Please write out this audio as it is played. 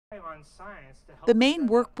The Maine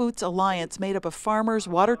Work Boots Alliance, made up of farmers,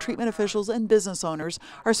 water treatment officials, and business owners,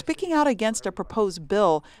 are speaking out against a proposed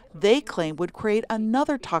bill they claim would create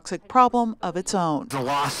another toxic problem of its own. The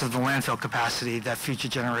loss of the landfill capacity that future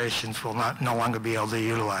generations will no longer be able to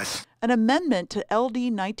utilize. An amendment to LD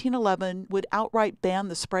 1911 would outright ban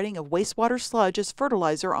the spreading of wastewater sludge as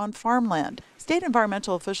fertilizer on farmland. State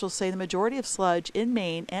environmental officials say the majority of sludge in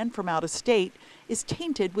Maine and from out of state is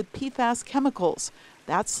tainted with PFAS chemicals.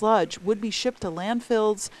 That sludge would be shipped to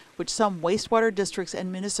landfills, which some wastewater districts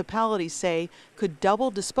and municipalities say could double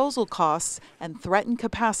disposal costs and threaten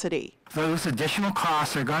capacity. Those additional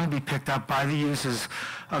costs are going to be picked up by the users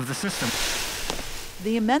of the system.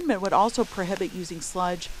 The amendment would also prohibit using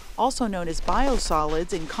sludge, also known as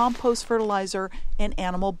biosolids, in compost fertilizer and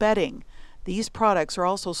animal bedding. These products are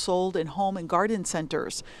also sold in home and garden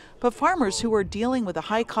centers. But farmers who are dealing with a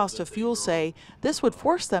high cost of fuel say this would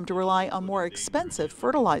force them to rely on more expensive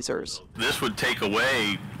fertilizers. This would take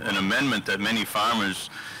away an amendment that many farmers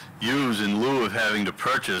use in lieu of having to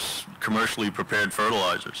purchase commercially prepared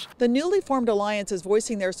fertilizers. The newly formed alliance is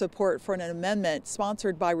voicing their support for an amendment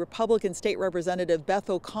sponsored by Republican State Representative Beth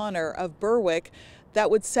O'Connor of Berwick that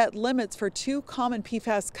would set limits for two common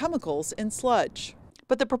PFAS chemicals in sludge.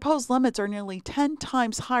 But the proposed limits are nearly 10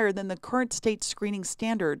 times higher than the current state screening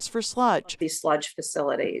standards for sludge. These sludge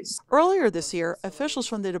facilities. Earlier this year, officials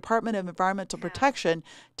from the Department of Environmental Protection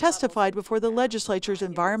testified before the legislature's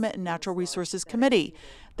Environment and Natural Resources Committee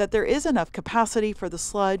that there is enough capacity for the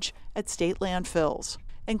sludge at state landfills,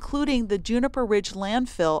 including the Juniper Ridge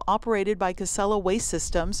landfill operated by Casella Waste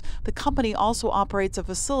Systems. The company also operates a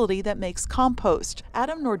facility that makes compost.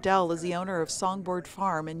 Adam Nordell is the owner of Songbird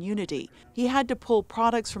Farm in Unity. He had to pull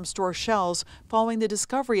products from store shelves following the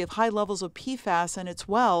discovery of high levels of PFAS in its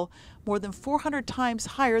well, more than 400 times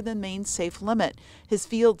higher than Maine's safe limit. His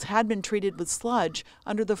fields had been treated with sludge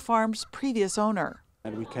under the farm's previous owner.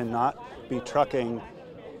 And we cannot be trucking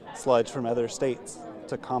sludge from other states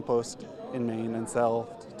to compost in Maine and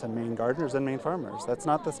sell to Maine gardeners and Maine farmers. That's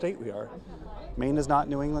not the state we are. Maine is not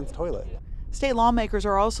New England's toilet. State lawmakers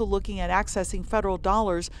are also looking at accessing federal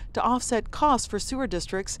dollars to offset costs for sewer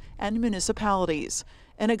districts and municipalities.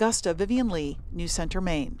 In Augusta, Vivian Lee, News Center,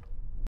 Maine.